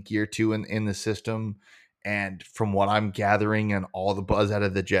 but I think year 2 in the system, and from what I'm gathering and all the buzz out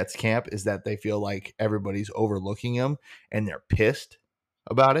of the Jets camp is that they feel like everybody's overlooking him and they're pissed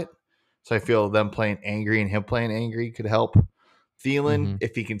about it. So I feel them playing angry and him playing angry could help. Thielen,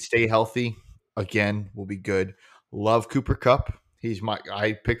 if he can stay healthy, again, will be good. Love Cooper Kupp.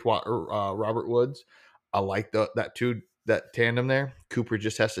 I picked Robert Woods. I like that tandem there. Cooper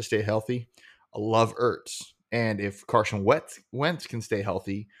just has to stay healthy. I love Ertz. And if Carson Wentz can stay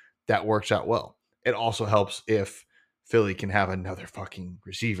healthy, that works out well. It also helps if Philly can have another fucking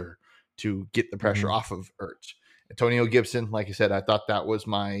receiver to get the pressure off of Ertz. Antonio Gibson, like I said, I thought that was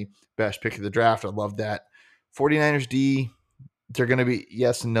my best pick of the draft. I love that. 49ers D, they're going to be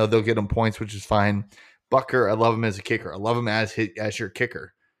yes and no. They'll get them points, which is fine. Bucker, I love him as a kicker. I love him as your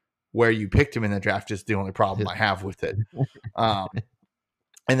kicker. Where you picked him in the draft is the only problem I have with it.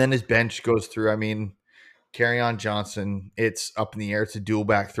 And then his bench goes through. I mean, Kerryon Johnson, it's up in the air. It's a dual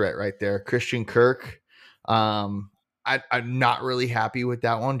back threat right there. Christian Kirk, I'm not really happy with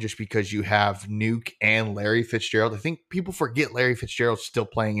that one just because you have Nuke and Larry Fitzgerald. I think people forget Larry Fitzgerald's still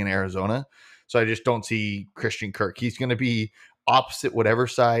playing in Arizona. So I just don't see Christian Kirk. He's going to be opposite whatever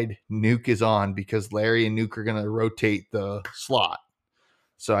side Nuke is on because Larry and Nuke are going to rotate the slot.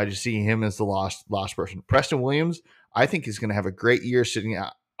 So I just see him as the lost person. Preston Williams, I think, is going to have a great year sitting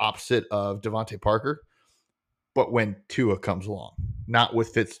opposite of Devontae Parker. But when Tua comes along, not with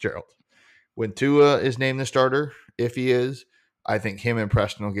Fitzgerald. When Tua is named the starter, if he is, I think him and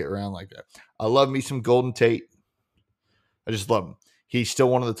Preston will get around like that. I love me some Golden Tate. I just love him. He's still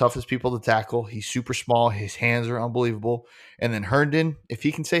one of the toughest people to tackle. He's super small. His hands are unbelievable. And then Herndon, if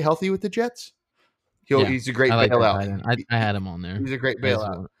he can stay healthy with the Jets, he's a great bailout. I had him on there. He's a great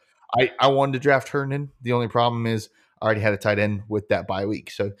bailout. I wanted to draft Herndon. The only problem is I already had a tight end with that bye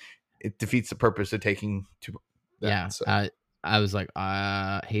week. So it defeats the purpose of taking two. So. I was like,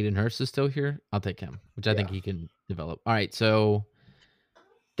 Hayden Hurst is still here. I'll take him, which I think he can develop. All right, so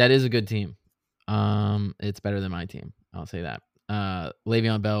that is a good team. It's better than my team. I'll say that.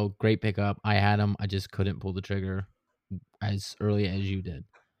 Le'Veon Bell, great pickup. I had him. I just couldn't pull the trigger as early as you did.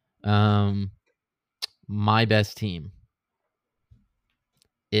 My best team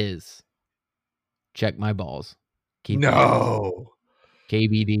is check my balls. Keep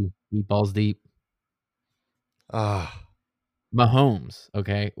KBD. Keep balls deep. Mahomes.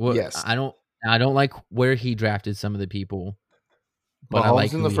 Okay. Well, yes. I don't like where he drafted some of the people, but Mahomes I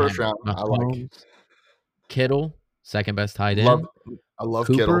like in the first round. Mahomes, I like Kittle, second best tight end. I love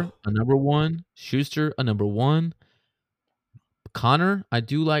Cooper, Kittle, a number 1. Schuster, a number 1. Connor, I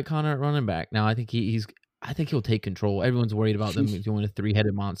do like Connor at running back. Now I think I think he'll take control. Everyone's worried about them doing a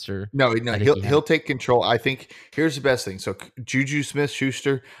 3-headed monster. No, he'll take control. I think here's the best thing. So Juju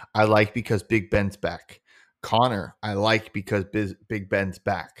Smith-Schuster, I like because Big Ben's back. Connor, I like because Big Ben's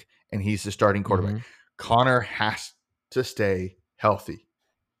back and he's the starting quarterback. Connor has to stay healthy.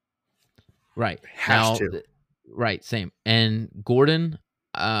 Right. Has to. Right, same. And Gordon,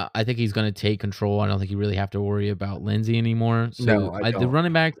 I think he's going to take control. I don't think you really have to worry about Lindsey anymore. So No, I the don't.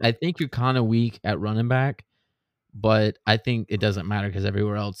 running back, I think you're kind of weak at running back, but I think it doesn't matter because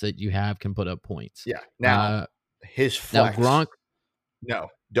everywhere else that you have can put up points. Yeah. Now his Now flex. Gronk, No,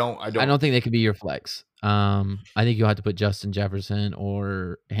 don't. I I don't. don't think they could be your flex. I think you'll have to put Justin Jefferson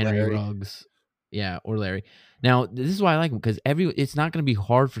or Henry Larry. Ruggs, yeah, or Larry. Now this is why I like him because it's not going to be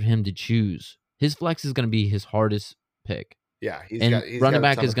hard for him to choose. His flex is going to be his hardest pick. Yeah, he's And got running a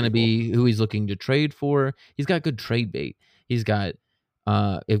back ton is of going to people. be who he's looking to trade for. He's got good trade bait. He's got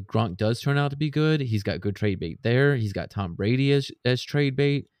if Gronk does turn out to be good, he's got good trade bait there. He's got Tom Brady as trade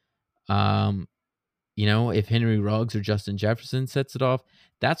bait. If Henry Ruggs or Justin Jefferson sets it off,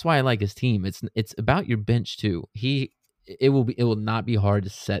 that's why I like his team. It's about your bench too. It will not be hard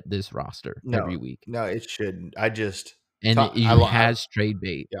to set this roster every No, week, no, it shouldn't. and I, he has trade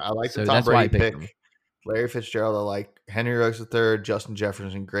bait, yeah, I like the so Tom that's why I Brady picked pick. him. Larry Fitzgerald, I like Henry Ruggs III, Justin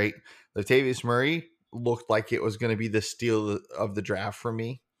Jefferson, great. Latavius Murray looked like it was going to be the steal of the draft for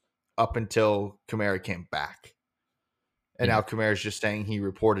me up until Kamara came back. And Yeah. now Kamara's just saying he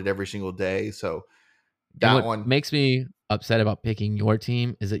reported every single day. So And that what one, makes me upset about picking your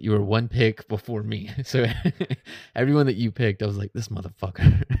team is that you were one pick before me. So everyone that you picked, I was like, this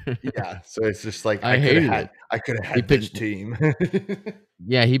motherfucker. yeah. So it's just like I hated it. I could have He had this picked team.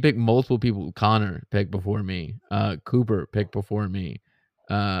 he picked multiple people. Connor picked before me. Cooper picked before me.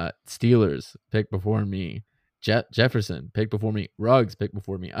 Steelers picked before me. Jefferson picked before me. Ruggs picked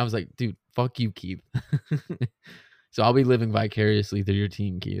before me. I was like, dude, fuck you, Keith. So I'll be living vicariously through your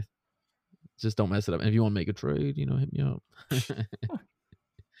team, Keith. Just don't mess it up. And if you want to make a trade, hit me up.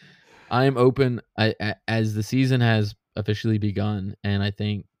 I am open as the season has officially begun, and I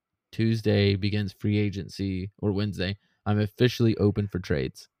think Tuesday begins free agency or Wednesday. I'm officially open for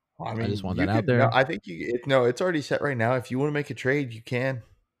trades. I I just mean, want you that out could, no, there. I think no, it's already set right now. If you want to make a trade, you can.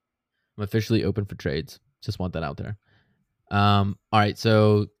 I'm officially open for trades. Just want that out there. All right,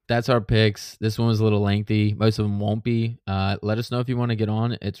 so that's our picks. This one was a little lengthy. Most of them won't be. Let us know if you want to get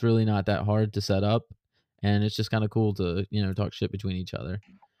on. It's really not that hard to set up, and it's just kind of cool to talk shit between each other.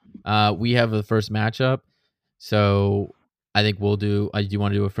 We have the first matchup, so I think we'll do. Do you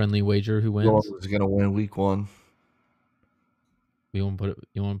want to do a friendly wager? Who wins? Willem is going to win week 1. You want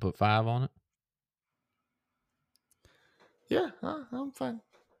to put 5 on it? Yeah, I'm fine.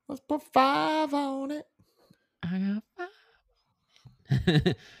 Let's put 5 on it. I got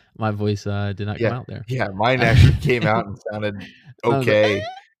 5. My voice did not come out there. Yeah, mine actually came out and sounded okay.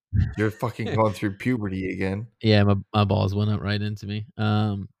 Like, You're fucking going through puberty again. yeah, my balls went up right into me.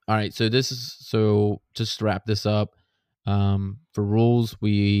 All right, so just to wrap this up. For rules,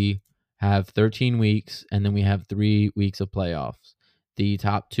 we have 13 weeks, and then we have 3 weeks of playoffs. The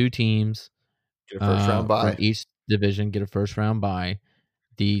top 2 teams Get a first round from bye. each division get a first round bye.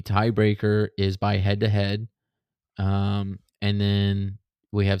 The tiebreaker is by head to head. And then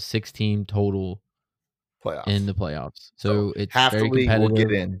we have 16 total Playoffs. in the playoffs. So it's half very the league will competitive.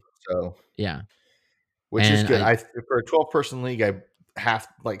 get in. So Yeah. which is And good. For a 12-person league, half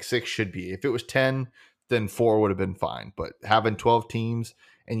like 6 should be. If it was 10, then 4 would have been fine. But having 12 teams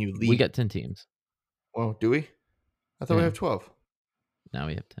and you lead, we got 10 teams. Well, do we? I thought we have 12. Now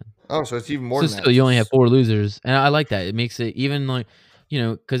we have 10. Oh, so it's even more So than still, that. you only have 4 losers, and I like that. It makes it even like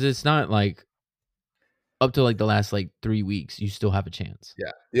because it's not like up to like the last like 3 weeks, you still have a chance.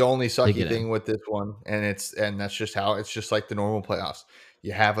 Yeah. The only sucky get thing in. with this one, and that's just how it's just like the normal playoffs.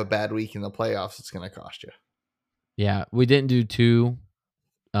 You have a bad week in the playoffs, it's going to cost you. Yeah, we didn't do 2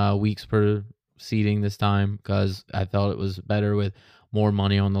 weeks per seeding this time because I felt it was better with more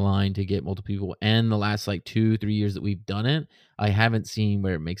money on the line to get multiple people. And the last like 2-3 years that we've done it, I haven't seen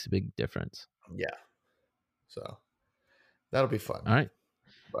where it makes a big difference. Yeah. So that'll be fun. All right.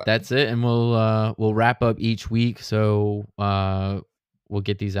 But that's it, and we'll wrap up each week. So we'll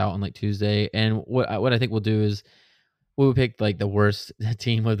get these out on like Tuesday. And what I think we'll do is we'll pick like the worst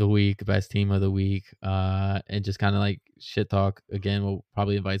team of the week, best team of the week, and just kind of like shit talk again. We'll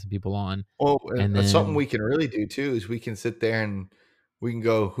probably invite some people on. Well, and then something then we can really do too is we can sit there and we can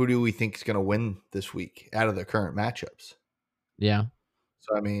go, who do we think is going to win this week out of the current matchups? Yeah.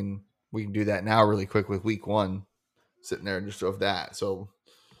 So I mean, we can do that now really quick with week 1, sitting there just of that. So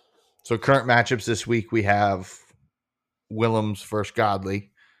current matchups this week, we have Willems versus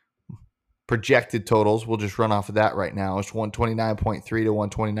Godley. Projected totals, we'll just run off of that right now. It's 129.3 to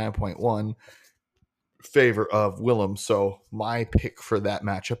 129.1 favor of Willems. So my pick for that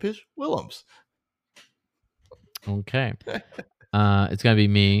matchup is Willems. Okay. It's gonna be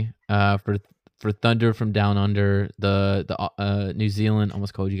me. For Thunder from Down Under, the New Zealand,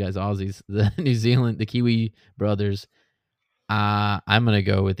 almost called you guys Aussies. The New Zealand, the Kiwi brothers. I'm gonna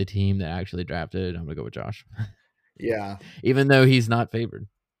go with the team that actually drafted. I'm gonna go with Josh, Yeah, even though he's not favored.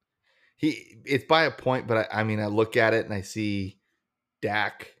 it's by a point, but I mean, I look at it and I see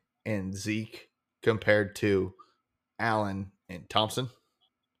Dak and Zeke compared to Allen and Thompson.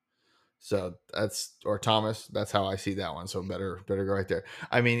 So that's or Thomas. That's how I see that one. So better go right there.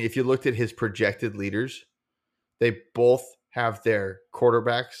 I mean, if you looked at his projected leaders, they both have their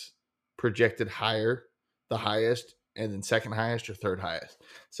quarterbacks projected higher, the highest, and then second highest or third highest.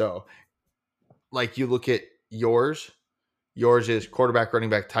 So, like you look at yours is quarterback, running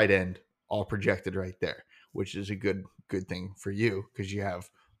back, tight end, all projected right there, which is a good thing for you because you have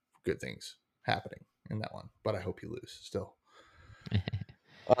good things happening in that one. But I hope you lose still.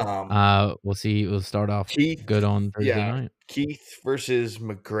 We'll see. We'll start off Keith, good on Thursday yeah, night. Keith versus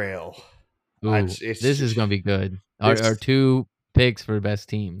McGrail. Ooh, It's this is just gonna be good. Our this. two picks for best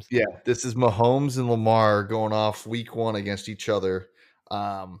teams. Yeah, this is Mahomes and Lamar going off week 1 against each other.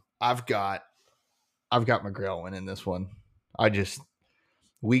 I've got McGrail winning this one.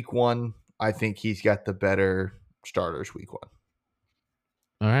 Week 1, I think he's got the better starters week 1.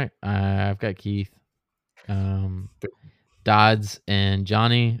 All right, I've got Keith, Dodds, and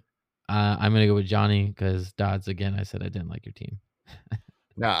Johnny. I'm gonna go with Johnny because Dodds again. I said I didn't like your team.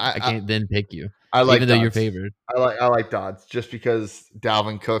 No, I can't then pick you, I like even though you're Dodds. favored. I like Dodds just because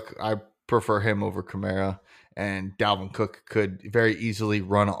Dalvin Cook. I prefer him over Kamara, and Dalvin Cook could very easily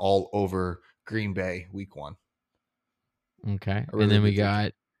run all over Green Bay week 1. Okay, Really and then we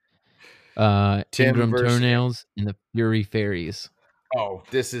good got Tim Ingram versus Toenails and the Fury Fairies, Oh,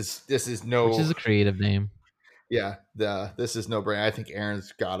 this is which is no a creative name. yeah, this is no brainer. I think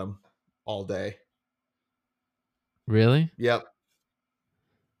Aaron's got him all day. Really? Yep.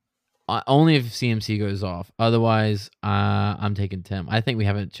 Only if CMC goes off. Otherwise, I'm taking Tim. I think we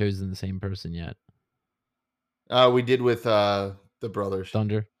haven't chosen the same person yet. We did with the brothers.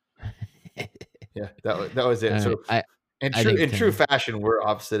 Thunder. Yeah, that was it. So in true fashion, we're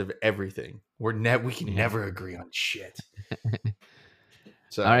opposite of everything. We can never agree on shit.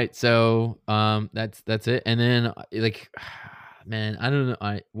 So all right, so that's it. And then like, man, I don't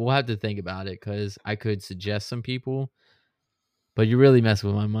know. We'll have to think about it because I could suggest some people, but you really mess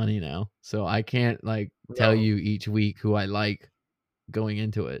with my money now, so I can't like tell you each week who I like going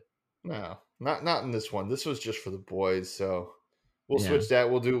into it. No, not in this one. This was just for the boys. So we'll switch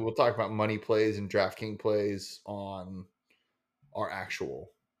that. We'll talk about money plays and DraftKings plays on our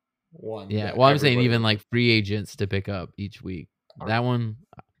actual one. Yeah, well, I'm saying even like free agents to pick up each week. That one,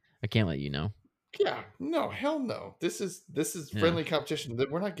 I can't let you know. Yeah, no, hell no. This is friendly competition.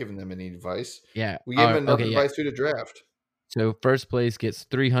 We're not giving them any advice. Yeah, we give them enough advice through the draft. So first place gets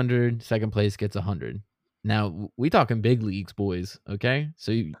 300, second place gets 100. Now we talking big leagues, boys. Okay,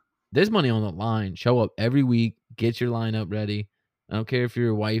 so there's money on the line. Show up every week. Get your lineup ready. I don't care if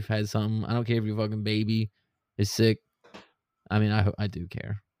your wife has something. I don't care if your fucking baby is sick. I mean, I do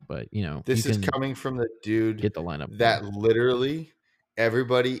care, but you know, this is coming from the dude get the lineup that literally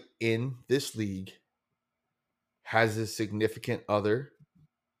everybody in this league has a significant other,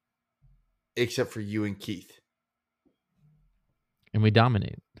 except for you and Keith, and we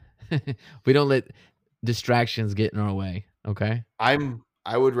dominate. We don't let distractions get in our way. Okay, I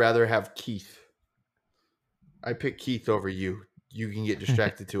would rather have Keith. I pick Keith over you. You can get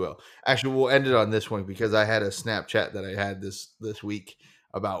distracted too well. Actually, we'll end it on this one because I had a Snapchat that I had this week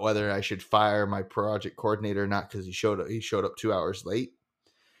about whether I should fire my project coordinator or not because he showed up 2 hours late.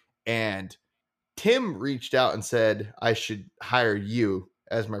 And Tim reached out and said I should hire you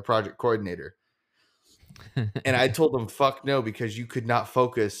as my project coordinator. And I told him, fuck no, because you could not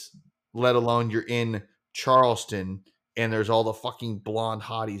focus, let alone you're in Charleston and there's all the fucking blonde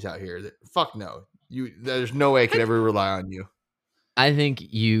hotties out here. Fuck no. There's no way I could ever rely on you. I think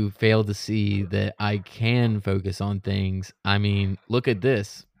you fail to see that I can focus on things. I mean, look at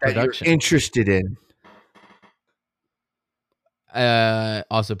this production. That you're interested in.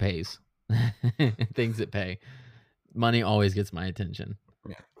 Also pays. Things that pay. Money always gets my attention.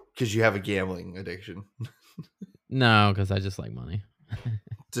 Yeah, because you have a gambling addiction. No, because I just like money.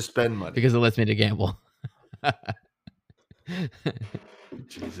 To spend money. Because it lets me to gamble.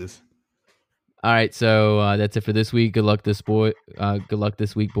 Jesus. All right, so that's it for this week. Good luck this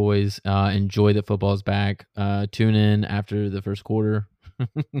week, boys. Enjoy that football's back. Tune in after the first quarter,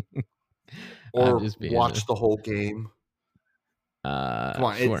 or watch the whole game. Come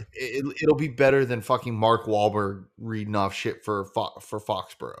on, sure. It'll be better than fucking Mark Wahlberg reading off shit for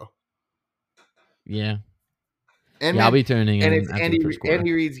Foxborough. Yeah, and I'll be tuning in. And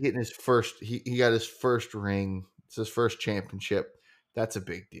Andy Reid's getting his first. He got his first ring. It's his first championship. That's a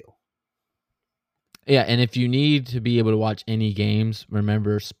big deal. Yeah, and if you need to be able to watch any games,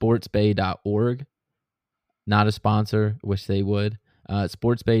 remember sportsbay.org. Not a sponsor, wish they would.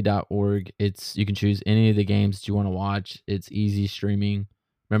 Sportsbay.org. You can choose any of the games that you want to watch. It's easy streaming.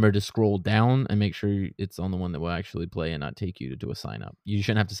 Remember to scroll down and make sure it's on the one that will actually play and not take you to do a sign up. You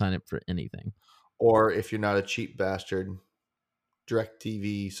shouldn't have to sign up for anything. Or if you're not a cheap bastard,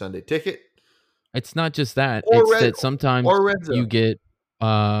 DirecTV Sunday Ticket It's not just that. or It's Red that sometimes or Red you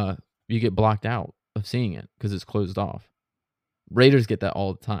Zone. get blocked out of seeing it because it's closed off. Raiders get that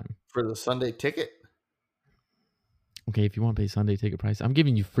all the time. For the Sunday Ticket? Okay, if you want to pay Sunday ticket price, I'm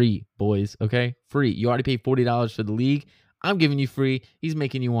giving you free, boys. Okay, free. You already paid $40 for the league. I'm giving you free. He's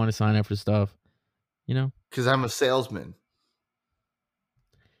making you want to sign up for stuff, you know. Because I'm a salesman.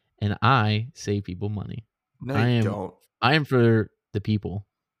 And I save people money. No, I you am. don't. I am for the people.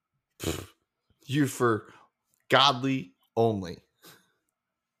 You're for godly only.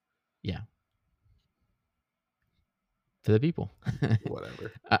 Yeah, for the people.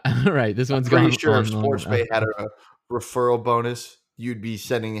 Whatever. All right, this one's I'm pretty gone sure on if long SportsBay enough. had a referral bonus, you'd be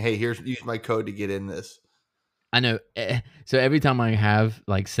sending, hey, use my code to get in this. I know. So every time I have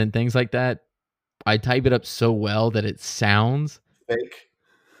like sent things like that, I type it up so well that it sounds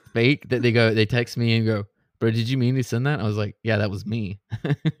fake that they text me and go, bro, did you mean to send that? I was like, yeah, that was me.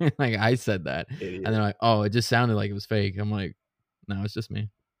 Like I said that. Idiot. And they're like, oh, it just sounded like it was fake. I'm like, no, it's just me.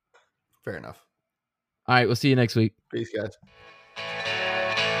 Fair enough. All right, we'll see you next week. Peace, guys.